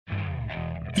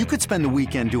You could spend the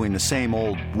weekend doing the same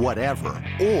old whatever,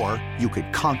 or you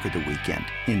could conquer the weekend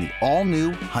in the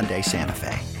all-new Hyundai Santa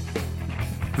Fe.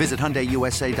 Visit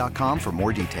HyundaiUSA.com for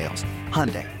more details.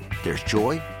 Hyundai, there's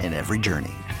joy in every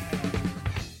journey.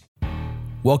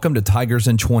 Welcome to Tigers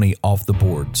in 20 Off the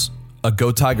Boards, a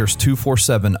Go Tigers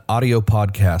 247 audio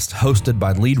podcast hosted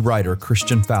by lead writer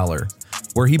Christian Fowler,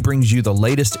 where he brings you the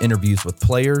latest interviews with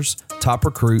players, top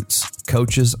recruits,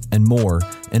 coaches, and more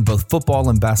in both football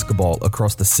and basketball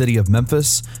across the city of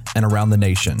Memphis and around the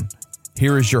nation.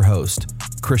 Here is your host,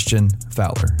 Christian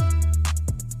Fowler.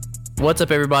 What's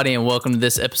up, everybody, and welcome to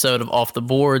this episode of Off the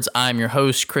Boards. I'm your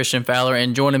host, Christian Fowler,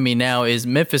 and joining me now is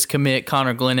Memphis commit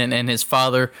Connor Glennon and his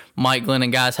father, Mike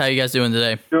Glennon. Guys, how you guys doing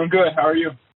today? Doing good. How are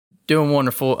you? Doing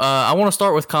wonderful. I want to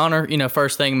start with Connor.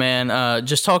 First thing, man,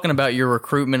 just talking about your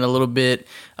recruitment a little bit.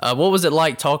 What was it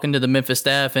like talking to the Memphis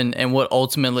staff, and what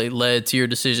ultimately led to your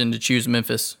decision to choose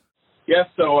Memphis? Yeah,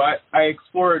 so I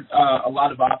explored a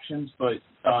lot of options, but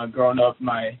growing up,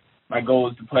 my goal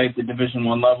was to play at the Division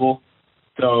I level.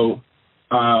 So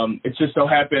it just so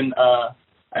happened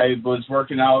I was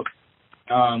working out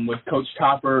with Coach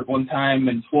Topper one time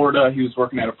in Florida. He was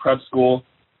working at a prep school.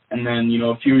 And then,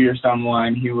 a few years down the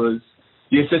line, he was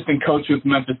the assistant coach with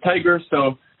Memphis Tigers.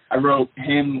 So I wrote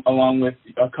him, along with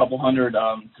a couple hundred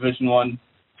Division I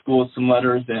schools, some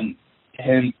letters. And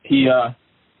he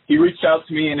reached out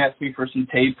to me and asked me for some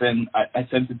tape, and I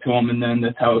sent it to him. And then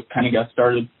that's how it kind of got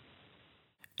started.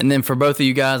 And then for both of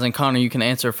you guys, and Connor, you can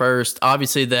answer first.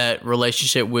 Obviously, that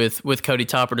relationship with Cody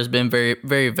Topper has been very,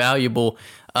 very valuable.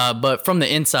 But from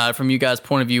the inside, from you guys'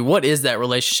 point of view, what is that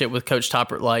relationship with Coach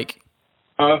Topper like?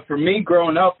 For me,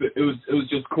 growing up, it was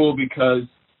just cool because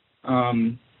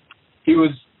he was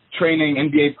training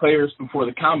NBA players before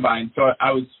the combine. So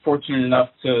I was fortunate enough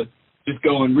to just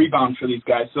go and rebound for these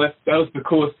guys. So that was the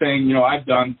coolest thing I've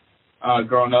done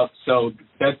growing up. So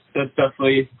that's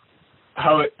definitely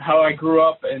how I grew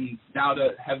up, and now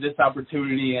to have this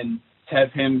opportunity and to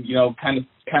have him kind of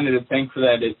to thank for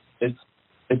that,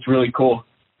 it's really cool.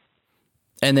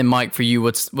 And then Mike, for you,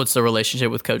 what's the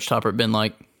relationship with Coach Topper been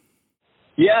like?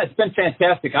 Yeah, it's been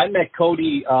fantastic. I met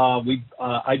Cody.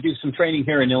 I do some training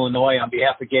here in Illinois on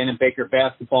behalf of Gannon Baker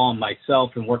basketball and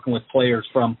myself, and working with players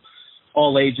from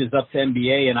all ages up to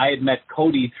NBA. And I had met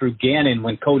Cody through Gannon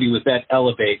when Cody was at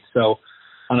Elevate. So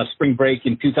on a spring break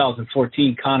in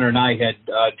 2014, Connor and I had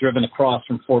driven across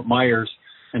from Fort Myers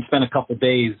and spent a couple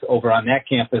days over on that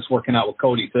campus working out with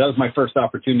Cody. So that was my first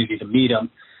opportunity to meet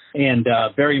him. And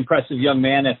very impressive young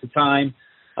man at the time.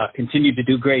 Continued to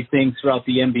do great things throughout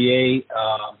the NBA,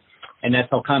 and that's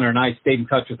how Connor and I stayed in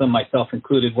touch with him, myself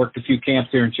included. Worked a few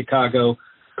camps here in Chicago.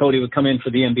 Cody would come in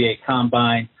for the NBA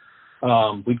Combine.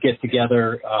 We'd get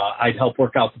together. I'd help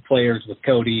work out the players with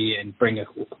Cody and bring, of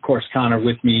course, Connor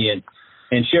with me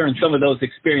and sharing some of those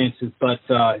experiences.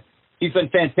 But he's been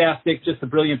fantastic, just a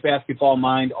brilliant basketball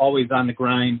mind, always on the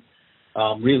grind,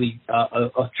 really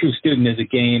a true student of the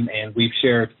game, and we've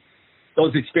shared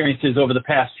those experiences over the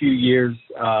past few years.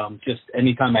 Just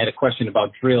anytime I had a question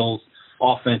about drills,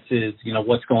 offenses,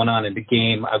 what's going on in the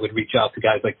game, I would reach out to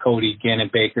guys like Cody, Gannon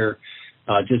Baker,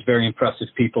 just very impressive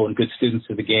people and good students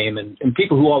of the game, and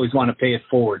people who always want to pay it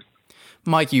forward.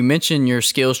 Mike, you mentioned your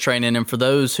skills training, and for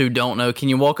those who don't know, can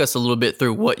you walk us a little bit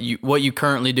through what you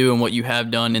currently do and what you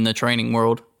have done in the training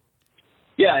world?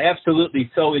 Yeah, absolutely.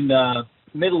 So in the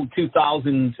middle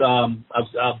 2000s, I was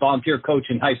a volunteer coach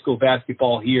in high school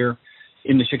basketball here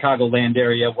in the Chicagoland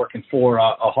area, working for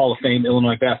a Hall of Fame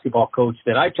Illinois basketball coach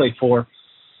that I played for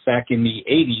back in the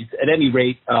 80s. At any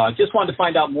rate, just wanted to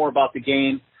find out more about the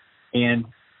game and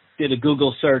did a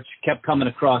Google search, kept coming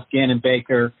across Gannon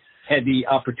Baker, had the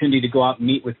opportunity to go out and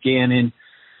meet with Gannon.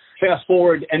 Fast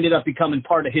forward, ended up becoming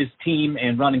part of his team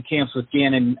and running camps with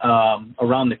Gannon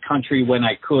around the country when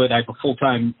I could. I have a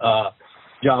full-time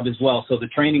job as well, so the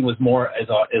training was more as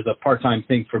a part-time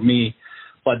thing for me.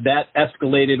 But that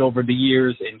escalated over the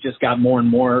years and just got more and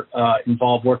more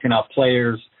involved working out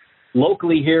players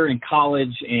locally here in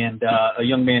college, and a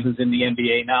young man who's in the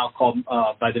NBA now called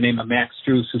by the name of Max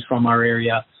Struess, who's from our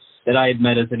area, that I had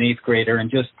met as an 8th grader,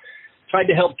 and just tried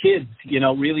to help kids,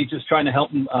 really just trying to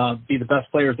help them be the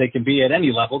best players they can be at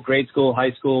any level, grade school,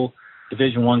 high school,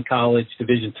 Division I college,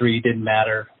 Division III, didn't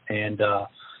matter. And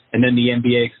then the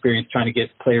NBA experience, trying to get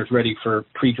players ready for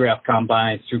pre-draft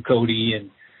combines through Cody and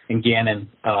Gannon.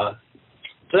 So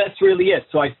that's really it.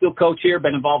 So I still coach here,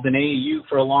 been involved in AAU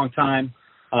for a long time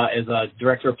as a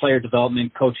director of player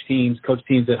development, coach teams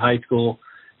at high school.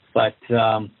 But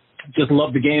just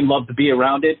love the game, love to be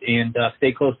around it, and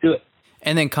stay close to it.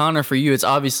 And then Connor, for you, it's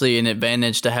obviously an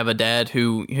advantage to have a dad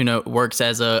who works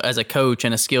as a coach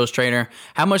and a skills trainer.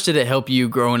 How much did it help you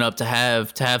growing up to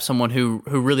have someone who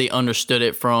really understood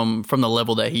it from the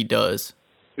level that he does?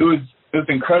 It was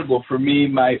incredible for me.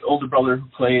 My older brother who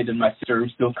played and my sister who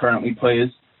still currently plays.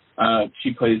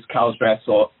 She plays college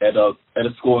basketball at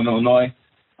a school in Illinois.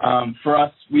 For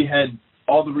us, we had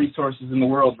all the resources in the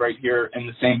world right here in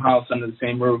the same house under the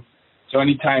same roof. So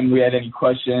anytime we had any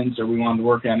questions or we wanted to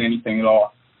work on anything at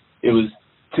all, it was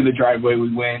to the driveway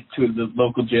we went, to the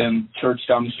local gym, church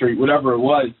down the street, whatever it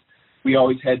was. We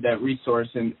always had that resource,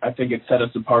 and I think it set us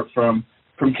apart from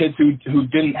kids who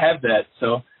didn't have that.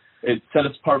 So it set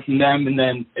us apart from them, and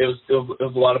then it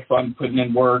was a lot of fun putting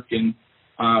in work. And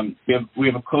we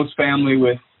have a close family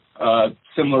with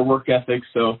similar work ethics,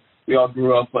 so we all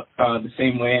grew up the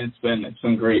same way, and it's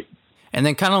been great. And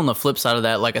then kind of on the flip side of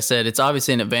that, like I said, it's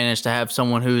obviously an advantage to have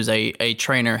someone who's a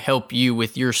trainer help you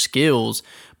with your skills,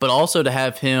 but also to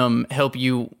have him help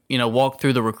you, walk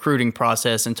through the recruiting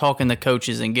process and talking to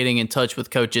coaches and getting in touch with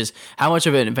coaches. How much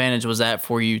of an advantage was that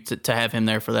for you to have him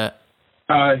there for that?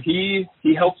 He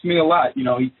helps me a lot.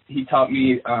 He taught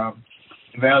me the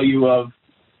value of,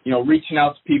 reaching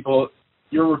out to people.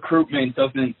 Your recruitment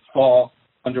doesn't fall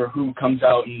under who comes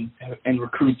out and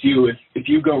recruits you. If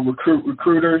you go recruit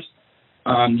recruiters,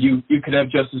 you could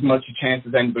have just as much a chance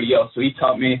as anybody else. So he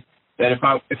taught me that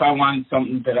if I wanted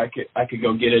something that I could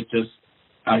go get it. Just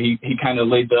he kind of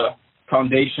laid the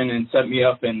foundation and set me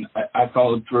up, and I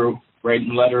followed through,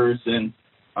 writing letters and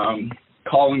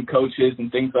calling coaches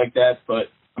and things like that. But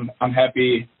I'm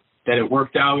happy that it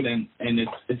worked out, and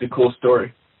it's a cool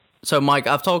story. So, Mike,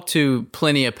 I've talked to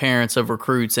plenty of parents of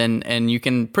recruits, and you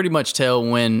can pretty much tell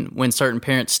when certain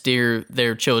parents steer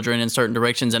their children in certain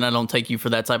directions, and I don't take you for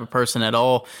that type of person at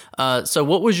all. So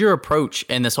what was your approach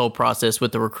in this whole process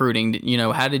with the recruiting?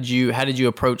 How did you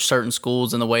approach certain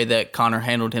schools in the way that Connor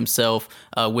handled himself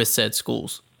with said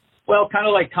schools? Well, kind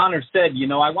of like Connor said,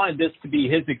 I wanted this to be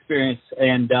his experience,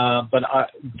 but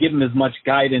give him as much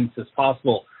guidance as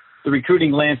possible. The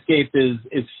recruiting landscape is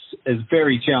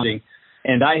very challenging.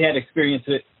 And I had experienced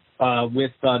it with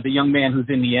the young man who's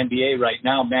in the NBA right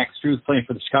now, Max Strus, playing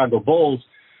for the Chicago Bulls.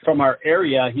 From our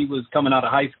area, he was coming out of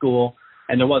high school,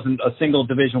 and there wasn't a single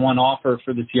Division I offer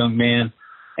for this young man.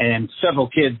 And several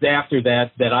kids after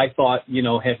that I thought,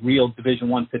 had real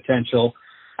Division I potential.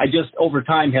 I just over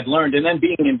time had learned, and then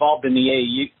being involved in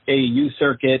the AAU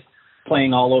circuit,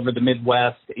 playing all over the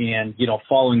Midwest, and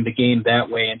following the game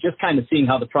that way, and just kind of seeing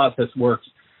how the process works.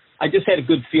 I just had a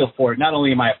good feel for it. Not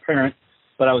only am I a parent,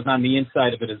 but I was on the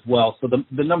inside of it as well. So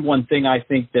the number one thing I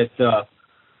think that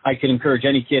I could encourage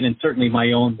any kid, and certainly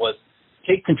my own, was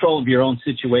take control of your own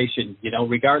situation,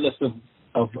 regardless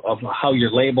of how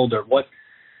you're labeled or what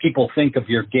people think of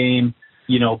your game.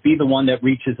 Be the one that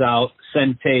reaches out,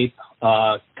 send tape.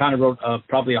 Kind of wrote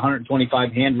probably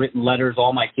 125 handwritten letters,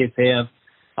 all my kids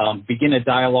have. Begin a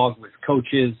dialogue with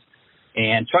coaches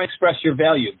and try to express your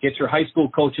value. Get your high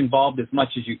school coach involved as much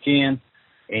as you can.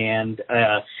 And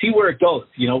see where it goes.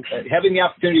 Having the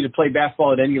opportunity to play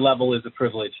basketball at any level is a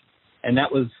privilege. And that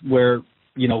was where,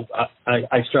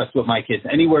 I stressed with my kids.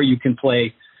 Anywhere you can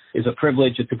play is a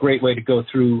privilege. It's a great way to go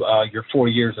through your 4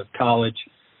 years of college,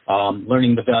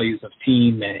 learning the values of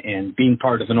team and being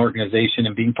part of an organization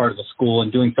and being part of a school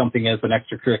and doing something as an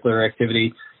extracurricular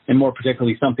activity, and more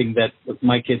particularly something that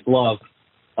my kids love,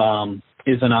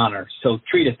 is an honor. So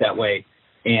treat it that way.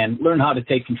 And learn how to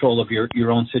take control of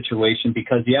your own situation,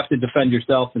 because you have to defend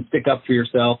yourself and stick up for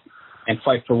yourself and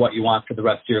fight for what you want for the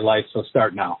rest of your life. So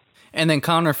start now. And then,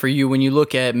 Connor, for you, when you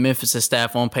look at Memphis'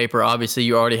 staff on paper, obviously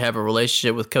you already have a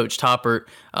relationship with Coach Toppert.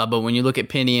 But when you look at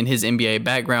Penny and his NBA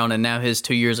background and now his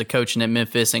 2 years of coaching at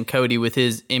Memphis, and Cody with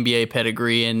his NBA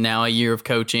pedigree and now a year of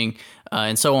coaching,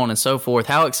 and so on and so forth,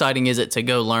 how exciting is it to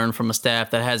go learn from a staff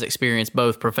that has experience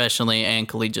both professionally and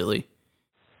collegiately?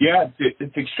 Yeah,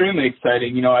 it's extremely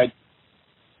exciting. A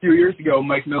few years ago,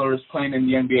 Mike Miller was playing in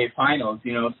the NBA Finals,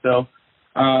 so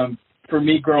for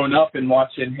me growing up and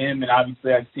watching him, and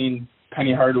obviously I've seen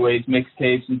Penny Hardaway's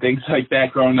mixtapes and things like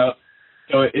that growing up,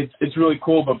 so it's really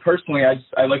cool. But personally,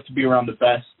 I like to be around the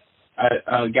best,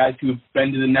 guys who've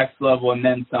been to the next level and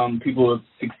then some, people who have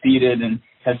succeeded and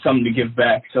have something to give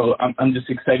back. So I'm just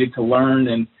excited to learn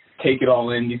and take it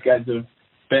all in. These guys have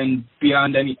been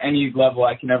beyond any level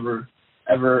I can ever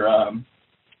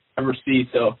see.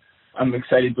 So I'm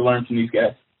excited to learn from these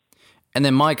guys. And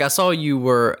then, Mike, I saw you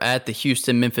were at the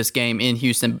Houston-Memphis game in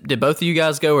Houston. Did both of you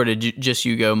guys go, or did just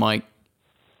you go, Mike?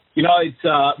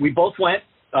 We both went.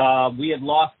 We had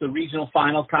lost the regional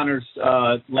final, Connor's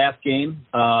last game.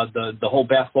 The whole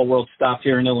basketball world stopped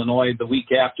here in Illinois the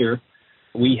week after.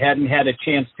 We hadn't had a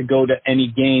chance to go to any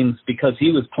games because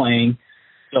he was playing.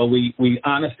 So we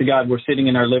honest to God, we're sitting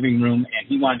in our living room, and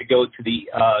he wanted to go to the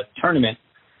tournament.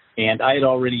 And I had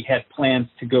already had plans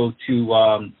to go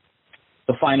to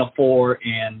the Final Four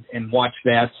and watch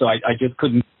that. So I just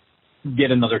couldn't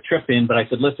get another trip in. But I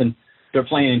said, listen, they're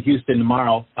playing in Houston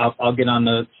tomorrow. I'll get on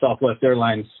the Southwest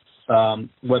Airlines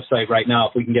website right now.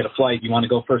 If we can get a flight, you want to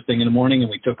go first thing in the morning? And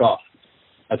we took off.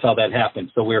 That's how that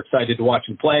happened. So we were excited to watch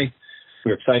him play.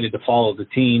 We were excited to follow the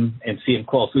team and see him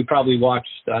close. We probably watched,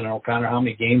 I don't know, Connor, how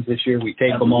many games this year? We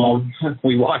tape them all.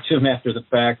 We watch them after the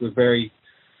fact. We're very,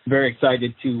 very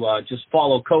excited to just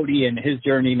follow Cody and his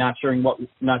journey. Not sure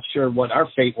what our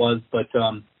fate was, but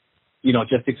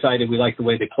just excited. We like the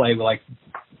way they play. We like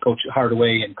Coach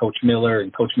Hardaway and Coach Miller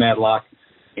and Coach Madlock,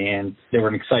 and they were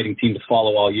an exciting team to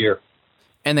follow all year.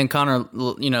 And then, Connor,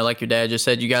 like your dad just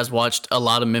said, you guys watched a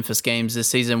lot of Memphis games this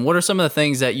season. What are some of the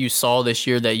things that you saw this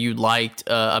year that you liked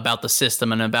about the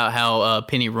system and about how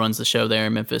Penny runs the show there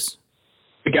in Memphis?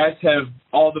 The guys have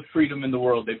all the freedom in the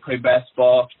world. They play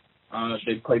basketball.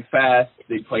 They play fast.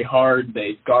 They play hard.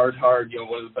 They guard hard.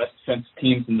 One of the best defensive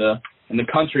teams in the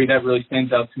country. That really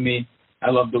stands out to me.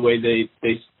 I love the way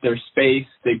their space.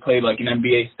 They play like an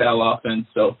NBA style offense.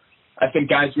 So I think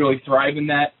guys really thrive in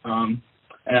that.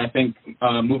 And I think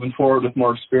moving forward with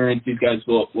more experience, these guys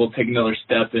will take another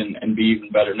step and be even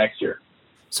better next year.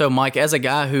 So, Mike, as a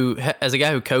guy who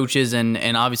coaches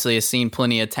and obviously has seen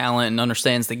plenty of talent and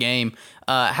understands the game,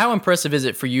 how impressive is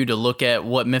it for you to look at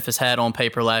what Memphis had on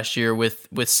paper last year with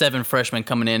 7 freshmen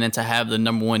coming in and to have the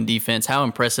number 1 defense? How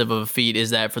impressive of a feat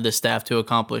is that for this staff to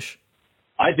accomplish?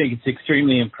 I think it's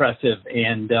extremely impressive,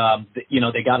 and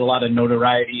they got a lot of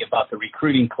notoriety about the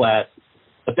recruiting class.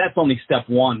 But that's only step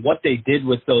one. What they did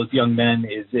with those young men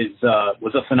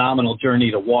was a phenomenal journey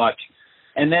to watch.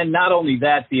 And then not only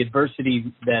that, the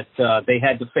adversity that they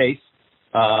had to face,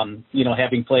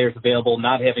 having players available,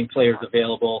 not having players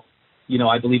available.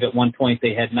 I believe at one point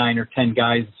they had 9 or 10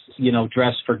 guys,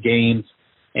 dressed for games,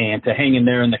 and to hang in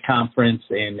there in the conference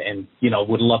and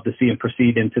would love to see them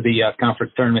proceed into the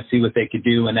conference tournament, see what they could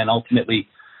do, and then ultimately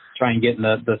try and get in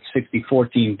the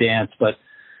 64-team dance. But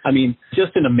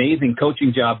just an amazing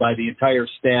coaching job by the entire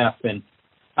staff. And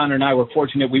Connor and I were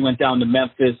fortunate. We went down to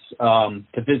Memphis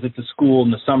to visit the school in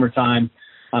the summertime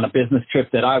on a business trip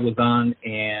that I was on,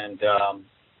 and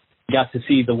got to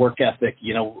see the work ethic,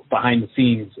 behind the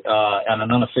scenes on an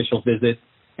unofficial visit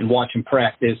and watch him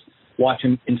practice, watch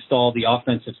him install the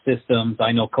offensive systems.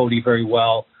 I know Cody very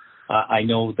well. I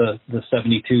know the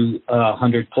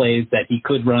 7,200 plays that he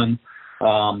could run.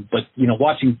 But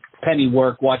watching Penny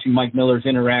work, watching Mike Miller's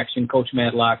interaction, Coach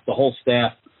Madlock, the whole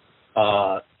staff,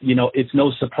 it's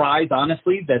no surprise,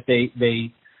 honestly, that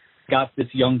they got this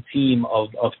young team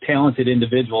of talented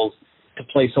individuals to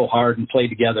play so hard and play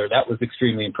together. That was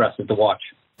extremely impressive to watch.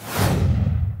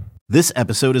 This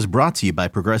episode is brought to you by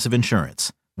Progressive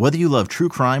Insurance. Whether you love true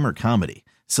crime or comedy,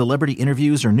 celebrity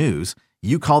interviews or news,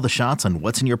 you call the shots on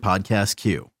what's in your podcast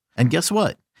queue. And guess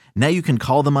what? Now you can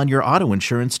call them on your auto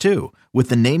insurance too with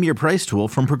the Name Your Price tool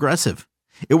from Progressive.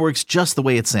 It works just the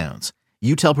way it sounds.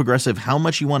 You tell Progressive how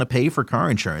much you want to pay for car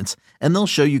insurance, and they'll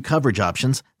show you coverage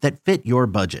options that fit your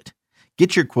budget.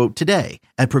 Get your quote today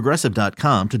at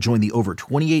Progressive.com to join the over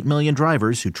 28 million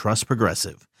drivers who trust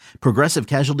Progressive. Progressive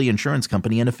Casualty Insurance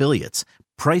Company and Affiliates.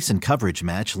 Price and coverage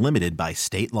match limited by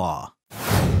state law.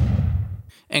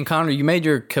 And Connor, you made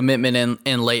your commitment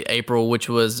in late April, which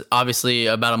was obviously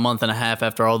about a month and a half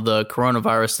after all the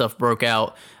coronavirus stuff broke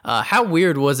out. How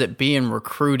weird was it being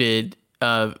recruited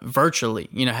virtually,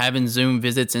 having Zoom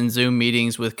visits and Zoom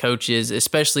meetings with coaches,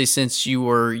 especially since you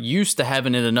were used to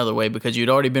having it another way because you'd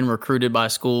already been recruited by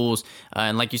schools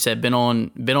and, like you said, been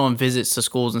on visits to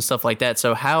schools and stuff like that.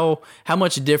 So how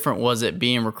much different was it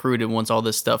being recruited once all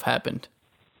this stuff happened?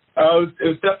 It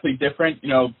was definitely different.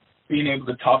 Being able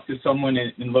to talk to someone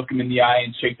and look them in the eye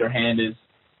and shake their hand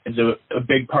is a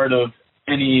big part of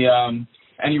any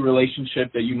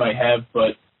relationship that you might have.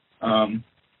 But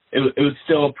it was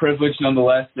still a privilege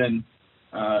nonetheless, and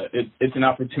it's an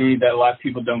opportunity that a lot of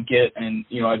people don't get. And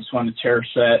I just want to cherish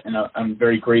that, and I'm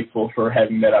very grateful for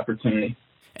having that opportunity.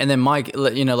 And then, Mike,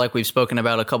 like we've spoken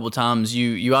about a couple of times,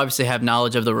 you obviously have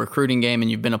knowledge of the recruiting game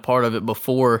and you've been a part of it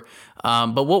before.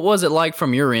 But what was it like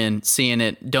from your end, seeing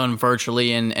it done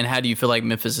virtually, and how do you feel like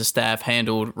Memphis' staff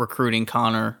handled recruiting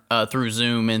Connor through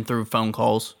Zoom and through phone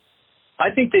calls?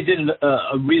 I think they did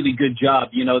a really good job.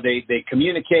 They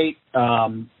communicate.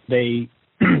 They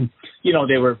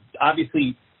were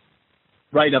obviously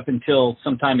right up until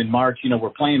sometime in March, we're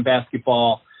playing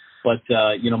basketball, but,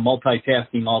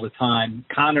 multitasking all the time.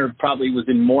 Connor probably was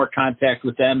in more contact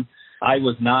with them I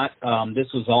was not. This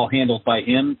was all handled by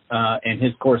him and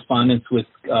his correspondence with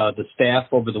the staff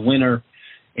over the winter.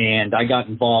 And I got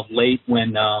involved late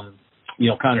when,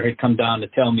 Connor had come down to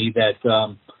tell me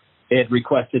that they had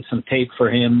requested some tape for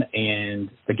him. And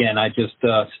again, I just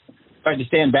tried to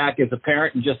stand back as a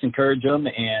parent and just encourage him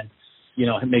and,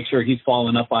 make sure he's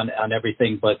following up on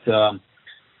everything. But,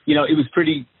 it was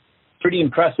pretty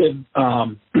impressive.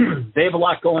 They have a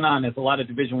lot going on, as a lot of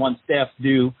Division I staffs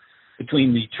do,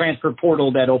 between the transfer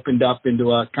portal that opened up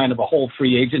into a kind of a whole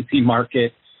free agency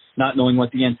market, not knowing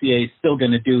what the NCAA is still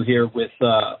going to do here with,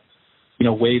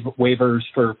 waivers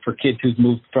for kids who've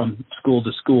moved from school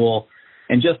to school,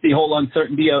 and just the whole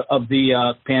uncertainty of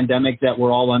the pandemic that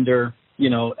we're all under.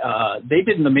 They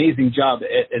did an amazing job.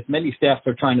 As many staffs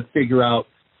are trying to figure out,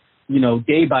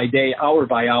 day by day, hour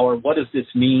by hour, what does this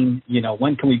mean?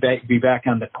 When can we be back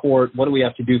on the court? What do we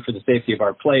have to do for the safety of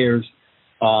our players?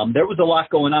 There was a lot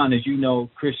going on, as you know,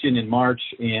 Christian, in March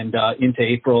and into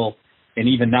April and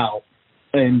even now.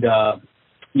 And, I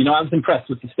was impressed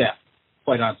with the staff,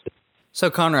 quite honestly. So,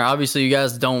 Connor, obviously you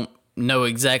guys don't know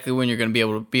exactly when you're going to be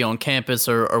able to be on campus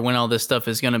or when all this stuff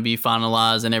is going to be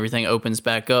finalized and everything opens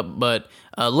back up. But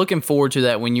looking forward to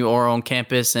that when you are on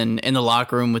campus and in the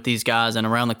locker room with these guys and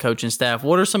around the coaching staff,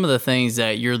 what are some of the things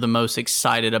that you're the most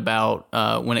excited about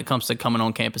when it comes to coming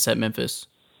on campus at Memphis?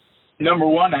 Number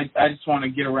one, I just want to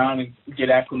get around and get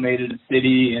acclimated to the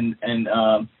city and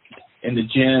in the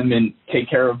gym and take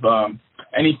care of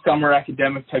any summer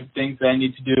academic type things that I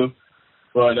need to do.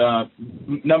 But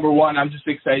number one, I'm just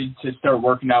excited to start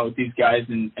working out with these guys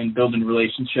and building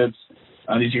relationships.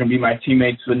 These are going to be my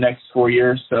teammates for the next 4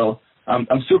 years. So I'm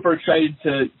super excited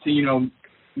to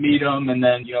meet them. And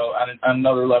then, on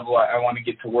another level, I want to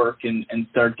get to work and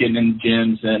start getting in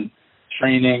gyms and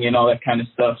training and all that kind of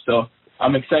stuff. So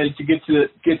I'm excited to get to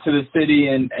the city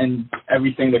and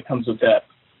everything that comes with that.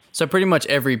 So pretty much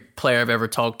every player I've ever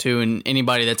talked to and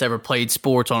anybody that's ever played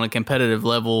sports on a competitive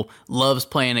level loves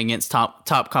playing against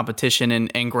top competition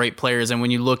and great players. And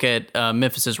when you look at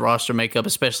Memphis's roster makeup,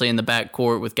 especially in the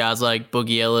backcourt with guys like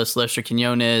Boogie Ellis, Lester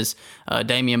Quinones,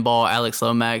 Damian Ball, Alex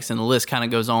Lomax, and the list kind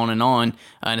of goes on.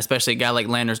 And especially a guy like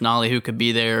Landers Nolley who could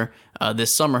be there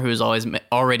this summer, who has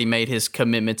already made his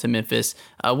commitment to Memphis.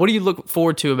 What do you look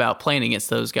forward to about playing against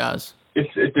those guys?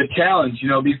 It's a challenge.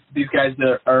 These guys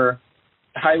are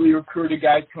highly recruited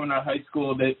guys coming out of high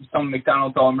school, that some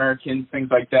McDonald's All-Americans, things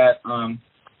like that.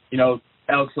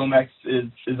 Alex Lomax is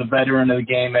a veteran of the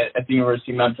game at the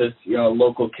University of Memphis, a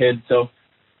local kid. So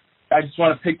I just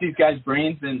want to pick these guys'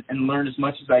 brains and learn as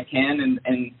much as I can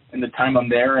in the time I'm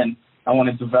there. And I want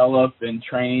to develop and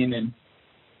train and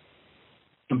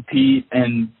compete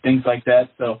and things like that.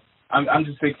 So I'm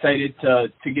just excited to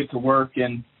get to work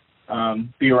and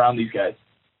be around these guys.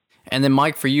 And then,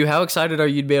 Mike, for you, how excited are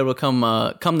you to be able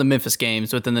to come to Memphis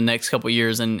games within the next couple of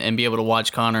years and be able to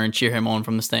watch Connor and cheer him on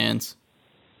from the stands?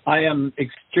 I am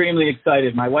extremely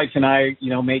excited. My wife and I,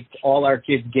 make all our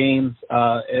kids' games,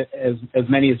 as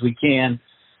many as we can,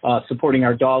 supporting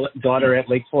our daughter at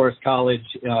Lake Forest College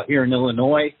here in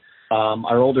Illinois.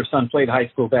 Our older son played high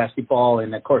school basketball,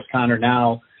 and, of course, Connor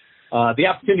now. The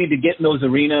opportunity to get in those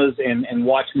arenas and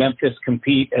watch Memphis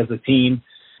compete as a team,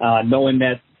 knowing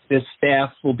that this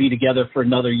staff will be together for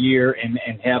another year and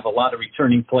have a lot of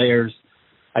returning players.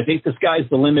 I think the sky's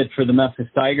the limit for the Memphis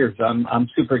Tigers. I'm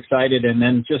super excited. And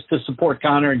then just to support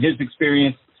Connor and his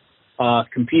experience,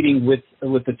 competing with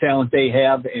the talent they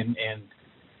have and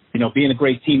being a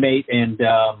great teammate and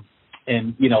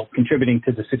contributing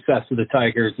to the success of the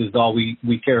Tigers is all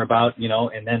we care about,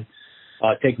 and then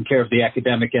taking care of the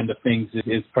academic end of things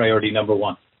is priority number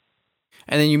one.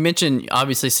 And then you mentioned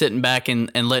obviously sitting back and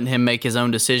letting him make his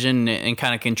own decision and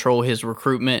kind of control his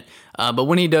recruitment. But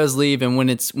when he does leave and when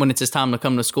it's his time to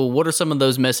come to school, what are some of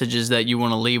those messages that you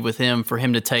want to leave with him for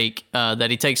him to take, that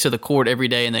he takes to the court every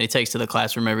day and that he takes to the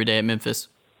classroom every day at Memphis?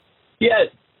 Yeah,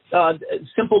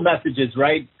 simple messages,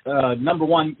 right? Number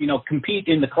one, compete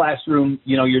in the classroom.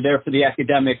 You're there for the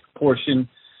academic portion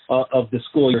of the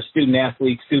school. You're a student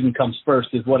athlete. Student comes first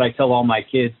is what I tell all my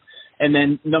kids. And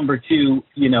then number two,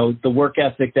 the work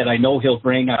ethic that I know he'll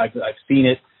bring. I've seen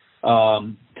it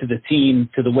to the team,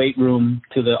 to the weight room,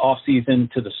 to the off season,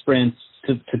 to the sprints,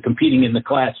 to competing in the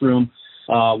classroom.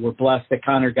 We're blessed that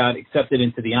Connor got accepted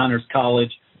into the Honors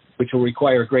College, which will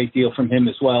require a great deal from him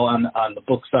as well on the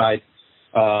book side.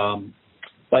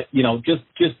 But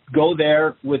just go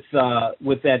there with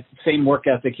that same work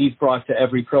ethic he's brought to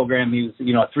every program. He was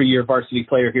a 3-year varsity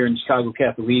player here in the Chicago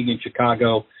Catholic League in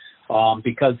Chicago.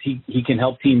 Because he can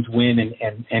help teams win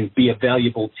and be a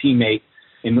valuable teammate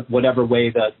in whatever way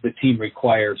the team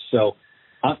requires. So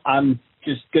I'm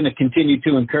just going to continue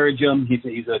to encourage him.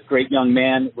 He's a great young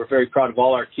man. We're very proud of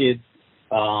all our kids,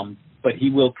 but he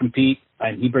will compete,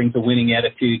 and he brings a winning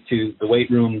attitude to the weight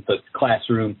room, the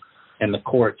classroom, and the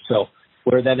court. So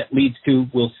where that leads to,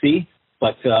 we'll see.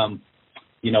 But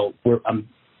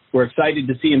we're excited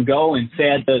to see him go, and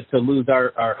sad to lose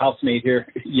our housemate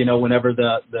here. Whenever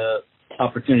the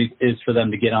opportunity is for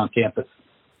them to get on campus.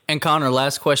 And Connor,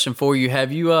 last question for you: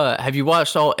 Have you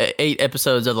watched all 8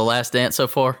 episodes of The Last Dance so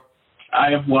far? I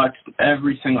have watched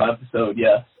every single episode,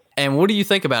 yes. And what do you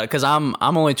think about it? Because I'm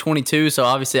only 22, so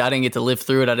obviously I didn't get to live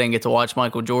through it. I didn't get to watch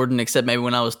Michael Jordan, except maybe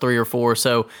when I was 3 or 4.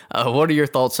 So what are your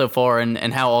thoughts so far,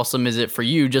 and how awesome is it for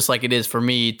you, just like it is for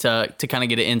me, to kind of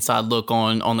get an inside look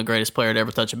on the greatest player to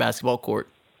ever touch a basketball court?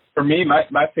 For me,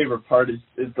 my favorite part is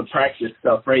the practice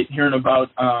stuff, right? Hearing about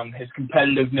his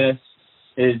competitiveness,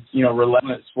 his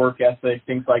relentless work ethic,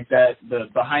 things like that. The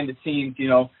behind the scenes,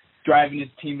 driving his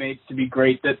teammates to be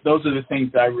great. Those are the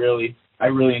things that I really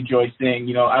enjoy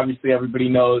seeing. Obviously everybody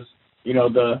knows,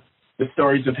 the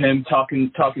stories of him talking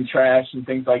trash and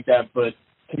things like that. But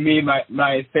to me,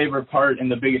 my favorite part and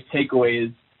the biggest takeaway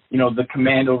is, the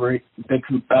command over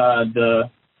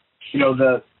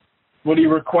what he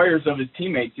requires of his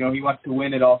teammates. He wants to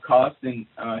win at all costs, and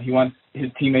he wants his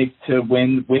teammates to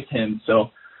win with him.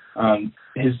 So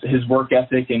his work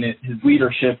ethic and his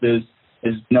leadership is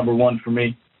number one for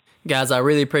me. Guys, I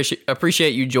really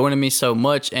appreciate you joining me so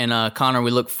much. And Connor,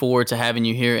 we look forward to having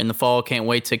you here in the fall. Can't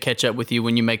wait to catch up with you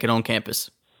when you make it on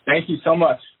campus. Thank you so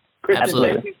much. Kristen,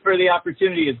 Absolutely. Thank you for the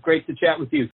opportunity. It's great to chat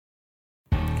with you.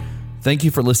 Thank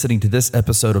you for listening to this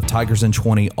episode of Tigers in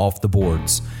 20 Off the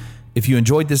Boards. If you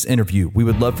enjoyed this interview, we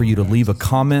would love for you to leave a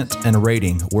comment and a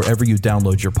rating wherever you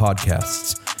download your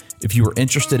podcasts. If you are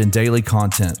interested in daily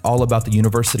content all about the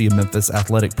University of Memphis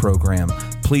athletic program,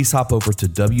 please hop over to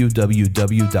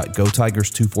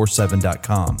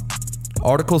www.gotigers247.com.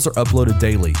 Articles are uploaded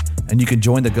daily, and you can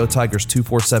join the Go Tigers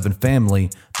 247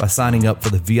 family by signing up for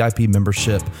the VIP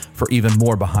membership for even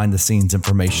more behind-the-scenes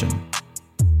information.